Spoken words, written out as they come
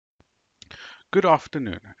Good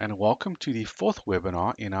afternoon and welcome to the fourth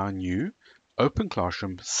webinar in our new Open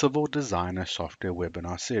Classroom Civil Designer Software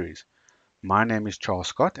webinar series. My name is Charles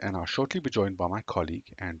Scott and I'll shortly be joined by my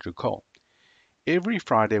colleague Andrew Cole. Every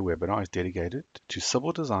Friday webinar is dedicated to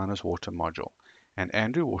Civil Designer's Water module, and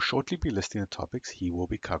Andrew will shortly be listing the topics he will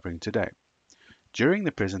be covering today. During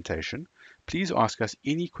the presentation, please ask us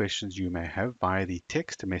any questions you may have via the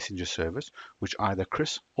text messenger service, which either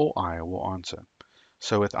Chris or I will answer.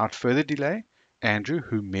 So without further delay, Andrew,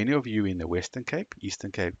 who many of you in the Western Cape,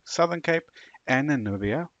 Eastern Cape, Southern Cape, and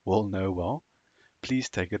Namibia will know well, please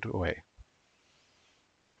take it away.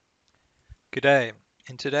 Good day.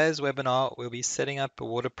 In today's webinar, we'll be setting up a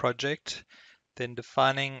water project, then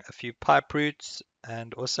defining a few pipe routes,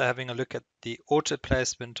 and also having a look at the auto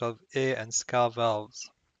placement of air and scour valves.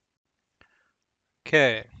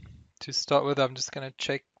 Okay, to start with, I'm just going to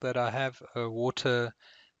check that I have a water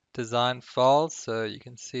design file. So you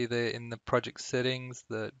can see there in the project settings,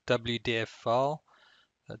 the WDF file.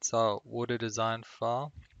 That's our water design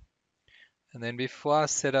file. And then before I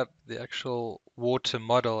set up the actual water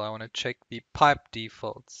model, I want to check the pipe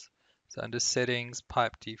defaults. So under settings,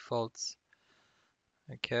 pipe defaults.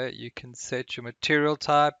 Okay, you can set your material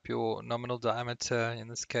type, your nominal diameter. In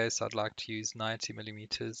this case, I'd like to use 90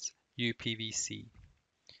 millimeters UPVC.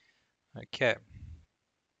 Okay.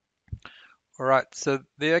 All right, so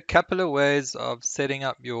there are a couple of ways of setting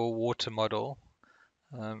up your water model.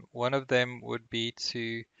 One of them would be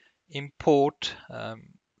to import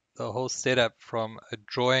the whole setup from a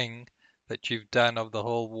drawing that you've done of the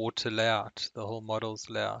whole water layout, the whole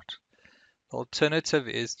model's layout. The alternative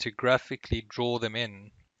is to graphically draw them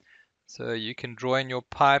in. So you can draw in your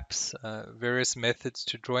pipes, various methods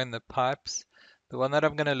to draw in the pipes. The one that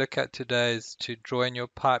I'm going to look at today is to draw in your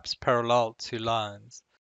pipes parallel to lines.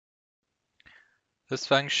 This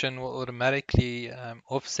function will automatically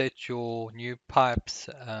offset your new pipes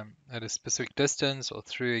at a specific distance or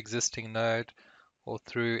through existing node or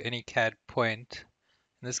through any CAD point.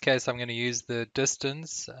 In this case, I'm going to use the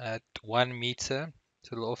distance at 1 meter.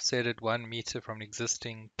 So it'll offset at 1 meter from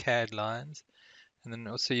existing CAD lines. And then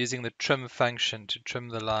also using the trim function to trim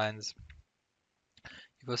the lines.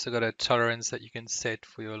 You've also got a tolerance that you can set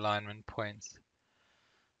for your alignment points.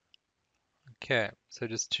 Okay, so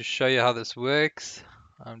just to show you how this works,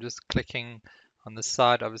 I'm just clicking on the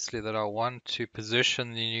side, obviously, that I want to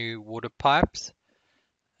position the new water pipes.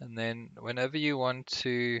 And then whenever you want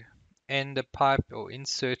to end a pipe or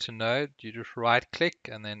insert a node, you just right click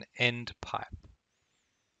and then end pipe.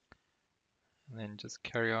 And then just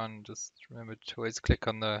carry on. Just remember to always click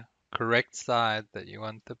on the correct side that you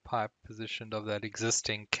want the pipe positioned of that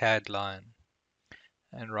existing CAD line.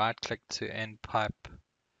 And right click to end pipe.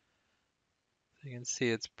 You can see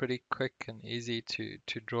it's pretty quick and easy to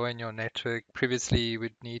draw in your network. Previously, you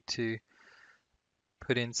would need to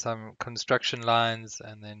put in some construction lines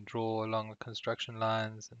and then draw along the construction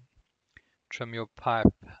lines and trim your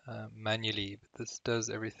pipe manually. But this does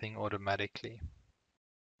everything automatically.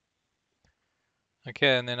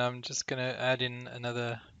 Okay, and then I'm just going to add in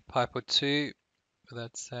another pipe or two with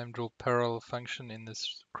that same draw parallel function in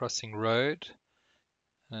this crossing road.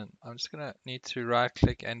 And I'm just going to need to right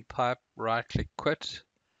click end pipe, right click quit.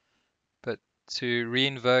 But to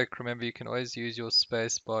reinvoke, remember you can always use your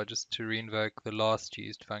space bar just to reinvoke the last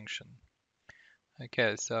used function.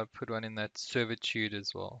 Okay, so I put one in that servitude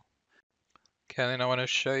as well. Okay, then I want to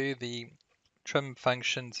show you the trim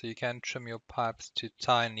function so you can trim your pipes to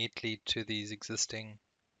tie neatly to these existing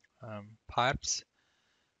pipes.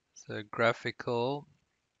 So graphical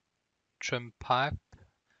trim pipe,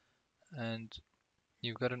 and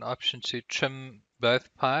you've got an option to trim both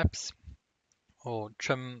pipes or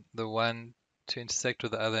trim the one to intersect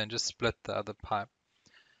with the other and just split the other pipe.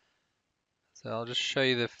 So I'll just show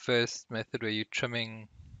you the first method where you're trimming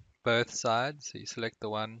both sides. So you select the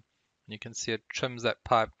one and you can see it trims that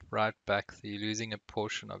pipe right back, so you're losing a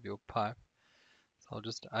portion of your pipe. So I'll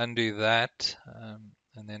just undo that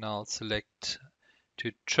and then I'll select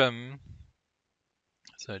to trim.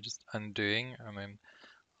 So just undoing, and then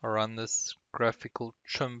I'll run this graphical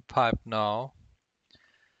trim pipe now.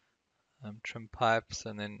 Trim pipes,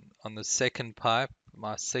 and then on the second pipe,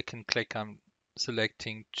 my second click, I'm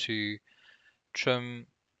selecting to trim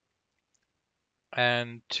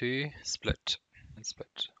and to split and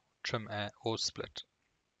split, trim or split.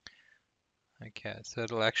 Okay, so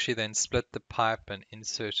it'll actually then split the pipe and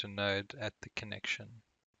insert a node at the connection.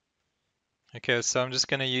 Okay, so I'm just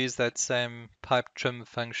going to use that same pipe trim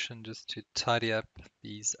function just to tidy up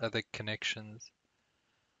these other connections.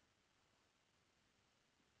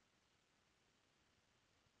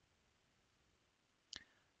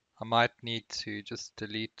 I might need to just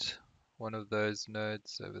delete one of those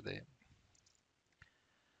nodes over there.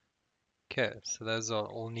 Okay, so those are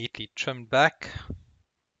all neatly trimmed back.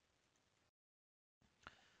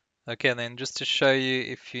 Okay, and then just to show you,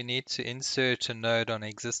 if you need to insert a node on an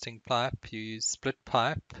existing pipe, you use split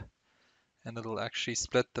pipe, and it'll actually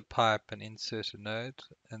split the pipe and insert a node.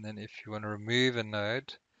 And then if you want to remove a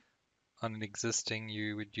node on an existing,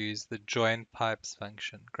 you would use the join pipes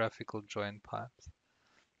function, graphical join pipes.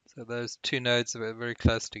 So those two nodes are very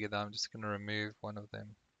close together. I'm just going to remove one of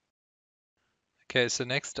them. Okay, so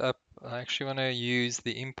next up, I actually want to use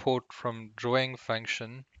the import from drawing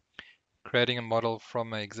function, creating a model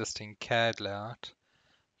from an existing CAD layout.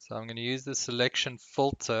 So I'm going to use the selection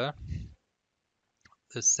filter,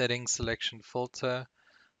 the setting selection filter.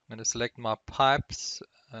 I'm going to select my pipes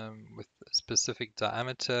with a specific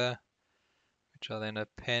diameter, which I'll then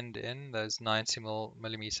append in those 90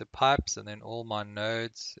 millimeter pipes, and then all my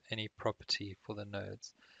nodes, any property for the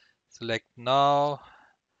nodes. Select null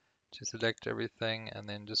to select everything, and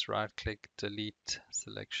then just right click delete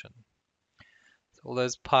selection. So all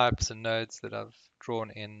those pipes and nodes that I've drawn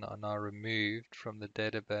in are now removed from the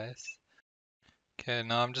database. Okay,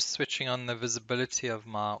 now I'm just switching on the visibility of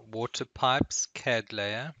my water pipes CAD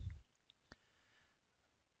layer.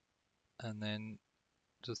 And then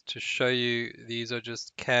just to show you, these are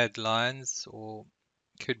just CAD lines, or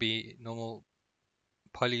could be normal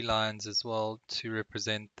polylines as well, to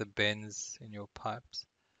represent the bends in your pipes.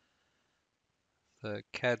 The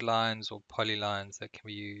CAD lines or polylines that can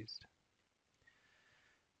be used.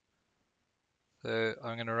 So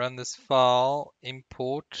I'm going to run this file,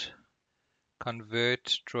 import,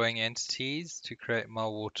 convert drawing entities to create my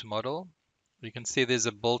water model. You can see there's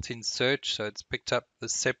a built-in search, so it's picked up the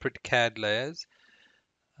separate CAD layers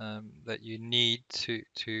that you need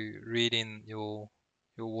to read in your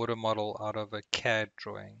water model out of a CAD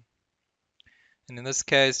drawing. And in this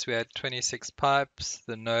case, we had 26 pipes.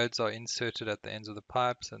 The nodes are inserted at the ends of the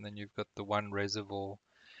pipes, and then you've got the one reservoir,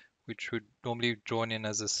 which would normally be drawn in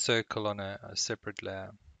as a circle on a separate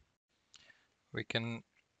layer. We can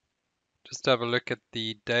just have a look at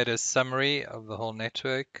the data summary of the whole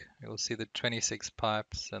network. You'll see the 26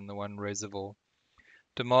 pipes and the one reservoir.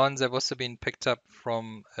 Demands have also been picked up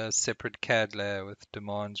from a separate CAD layer with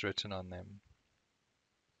demands written on them.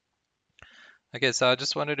 Okay, so I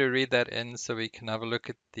just wanted to read that in so we can have a look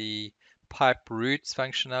at the pipe routes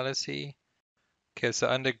functionality. Okay, so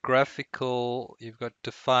under graphical, you've got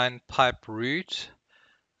define pipe route,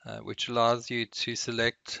 which allows you to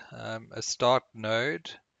select a start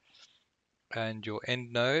node and your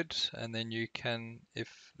end node, and then you can, if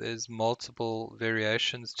there's multiple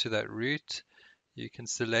variations to that route, you can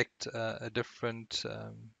select a different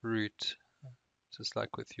route, just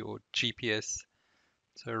like with your GPS.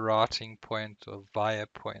 So routing point or via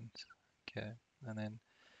point. Okay, and then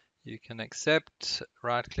you can accept,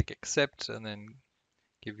 right click accept, and then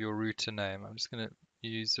give your route a name. I'm just going to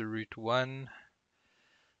use the route 1,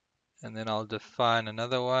 and then I'll define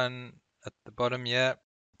another one at the bottom here.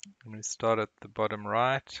 I'm going to start at the bottom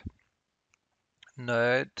right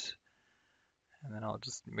node, and then I'll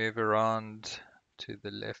just move around to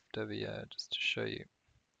the left over here just to show you.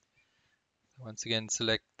 Once again,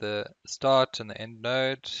 select the start and the end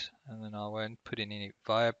node, and then I won't put in any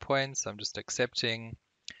via points. I'm just accepting,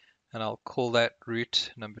 and I'll call that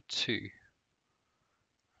route number 2.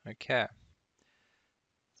 Okay,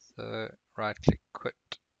 so right click quit.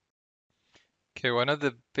 Okay, one of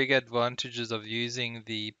the big advantages of using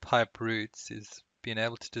the pipe routes is being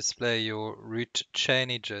able to display your route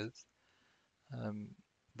chainages.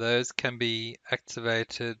 Those can be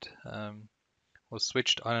activated or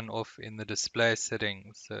switched on and off in the display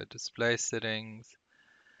settings. So display settings,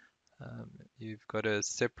 you've got a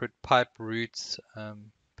separate pipe routes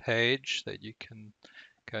page that you can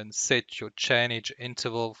go and set your chainage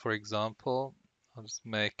interval, for example. I'll just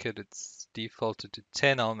make it, it's defaulted to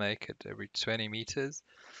 10, I'll make it every 20 meters.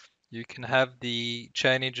 You can have the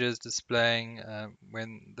chainages displaying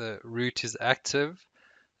when the route is active,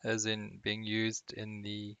 as in being used in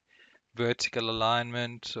the vertical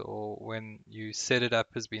alignment, or when you set it up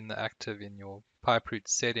as being the active in your pipe route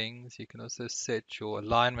settings. You can also set your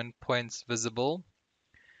alignment points visible.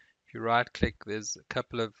 If you right click, there's a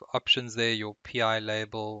couple of options there, your PI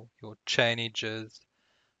label, your chainages.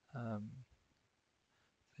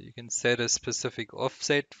 You can set a specific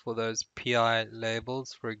offset for those PI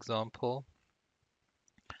labels, for example.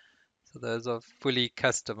 So those are fully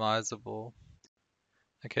customizable.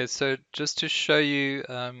 Okay, so just to show you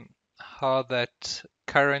how that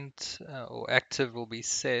current or active will be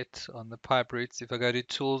set on the pipe routes, if I go to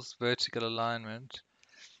Tools, Vertical Alignment,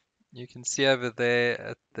 you can see over there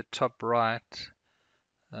at the top right,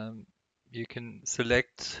 you can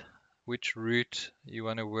select which route you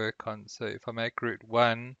want to work on. So if I make route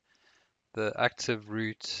 1 the active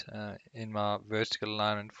route in my vertical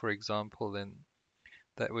alignment, for example, then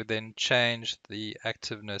that would then change the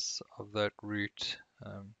activeness of that route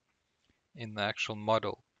in the actual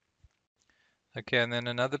model. Okay, and then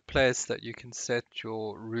another place that you can set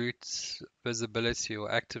your route's visibility or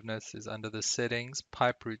activeness is under the settings,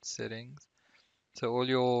 pipe route settings. So all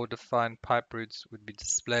your defined pipe routes would be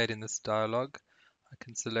displayed in this dialog. I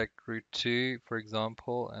can select route 2, for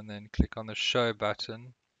example, and then click on the show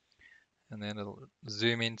button, and then it'll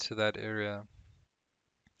zoom into that area.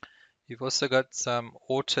 You've also got some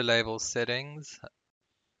auto label settings.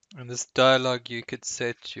 In this dialog, you could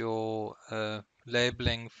set your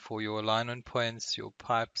labeling for your alignment points, your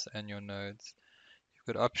pipes, and your nodes.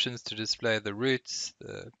 You've got options to display the routes,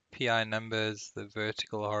 the PI numbers, the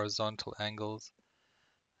vertical, horizontal angles,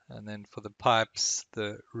 and then for the pipes,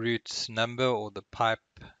 the route number or the pipe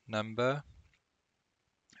number.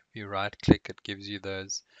 If you right click, it gives you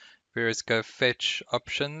those various go fetch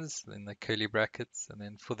options in the curly brackets. And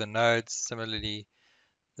then for the nodes, similarly,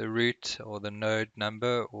 the route or the node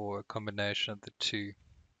number or a combination of the two.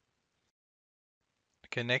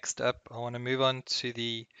 Okay, next up, I want to move on to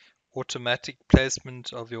the automatic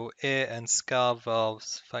placement of your air and scour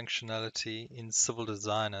valves functionality in Civil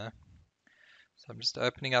Designer. So I'm just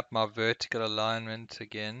opening up my vertical alignment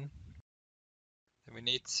again. And we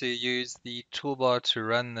need to use the toolbar to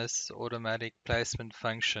run this automatic placement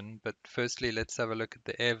function. But firstly, let's have a look at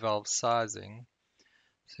the air valve sizing.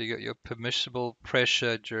 So you got your permissible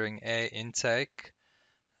pressure during air intake,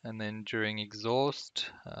 and then during exhaust,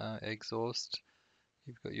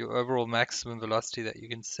 you've got your overall maximum velocity that you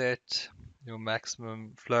can set, your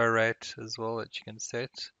maximum flow rate as well that you can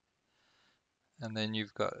set. And then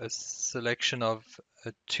you've got a selection of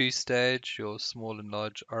a two-stage, your small and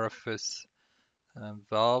large orifice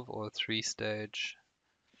valve, or a three-stage.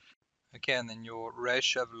 Okay, and then your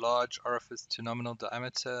ratio of large orifice to nominal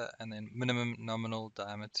diameter, and then minimum nominal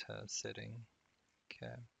diameter setting.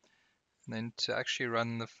 Okay. And then to actually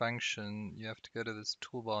run the function, you have to go to this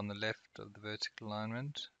toolbar on the left of the vertical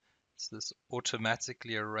alignment. It's this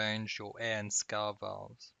automatically arrange your air and scour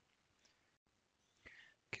valves.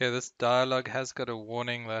 Okay, this dialog has got a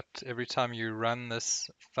warning that every time you run this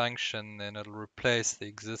function, then it'll replace the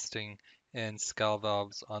existing air and scour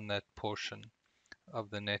valves on that portion of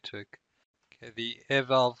the network. Okay, the air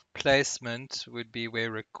valve placement would be where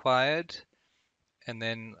required, and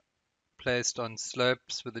then placed on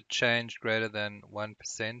slopes with a change greater than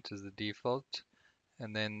 1% as the default.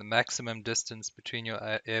 And then the maximum distance between your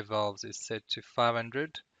air valves is set to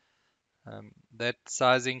 500. That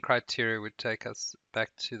sizing criteria would take us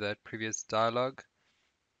back to that previous dialog.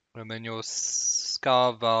 And then your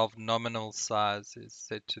scour valve nominal size is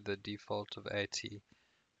set to the default of 80,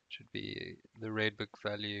 which would be the Redbook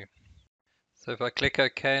value. So if I click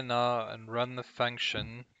OK now and run the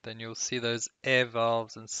function, then you'll see those air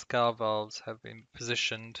valves and scour valves have been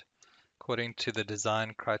positioned according to the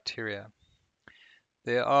design criteria.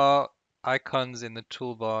 There are icons in the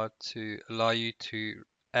toolbar to allow you to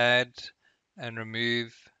add and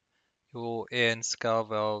remove your air and scour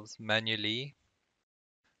valves manually.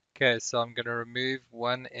 Okay, so I'm going to remove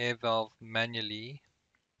one air valve manually,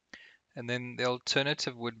 and then the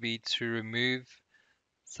alternative would be to remove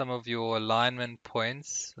some of your alignment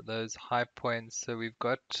points, those high points. So we've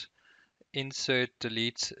got insert,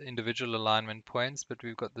 delete individual alignment points, but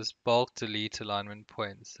we've got this bulk delete alignment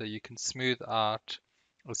point. So you can smooth out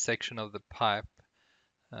a section of the pipe.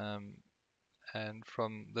 And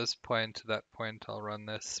from this point to that point, I'll run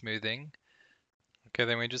this smoothing. Okay,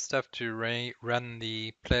 then we just have to run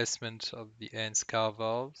the placement of the air and scour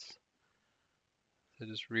valves. So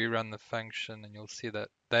just rerun the function and you'll see that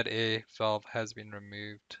that air valve has been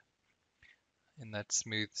removed in that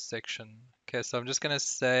smooth section. Okay, so I'm just going to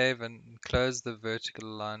save and close the vertical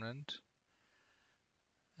alignment.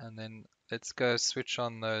 And then let's go switch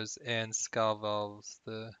on those air and scour valves.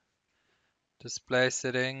 The display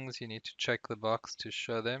settings, you need to check the box to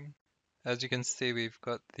show them. As you can see, we've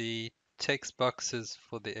got the text boxes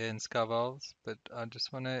for the air and scour valves, but I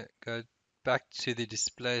just want to go back to the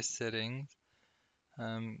display settings.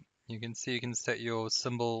 You can see you can set your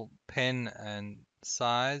symbol pen and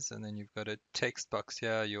size, and then you've got a text box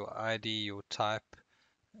here, your ID, your type,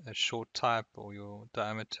 a short type, or your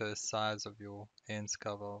diameter size of your air and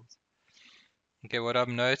scour valves. Okay, what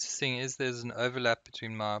I'm noticing is there's an overlap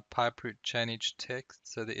between my pipe route chainage text.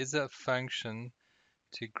 So there is a function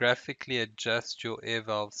to graphically adjust your air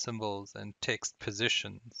valve symbols and text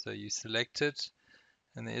position. So you select it,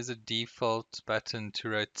 and there is a default button to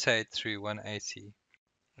rotate through 180.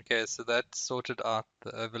 Okay, so that sorted out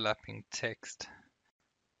the overlapping text.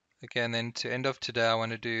 Okay, and then to end off today, I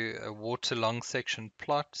want to do a water long section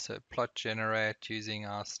plot. So plot generate using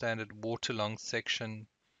our standard water long section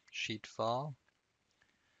sheet file.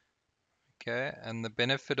 Okay, and the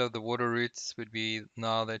benefit of the water routes would be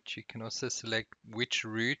now that you can also select which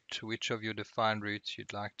route, which of your defined routes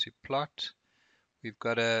you'd like to plot. We've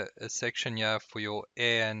got a section here for your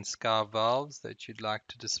air and scour valves that you'd like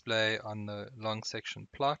to display on the long section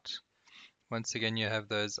plot. Once again, you have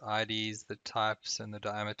those IDs, the types, and the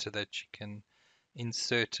diameter that you can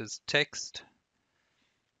insert as text.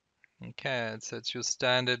 Okay, so it's your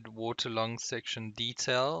standard water long section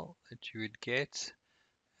detail that you would get.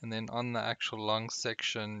 And then on the actual long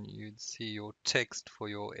section, you'd see your text for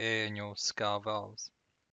your air and your scour valves.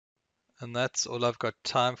 And that's all I've got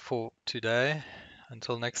time for today.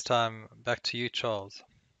 Until next time, back to you, Charles.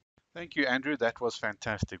 Thank you, Andrew. That was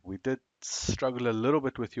fantastic. We did struggle a little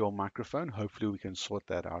bit with your microphone. Hopefully, we can sort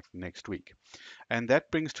that out next week. And that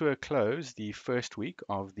brings to a close the first week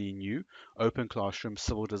of the new Open Classroom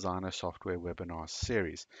Civil Designer Software webinar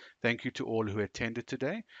series. Thank you to all who attended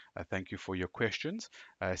today. Thank you for your questions.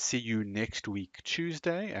 See you next week,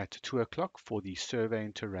 Tuesday at 2 o'clock for the Survey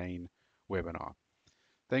and Terrain webinar.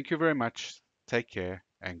 Thank you very much. Take care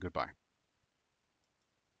and goodbye.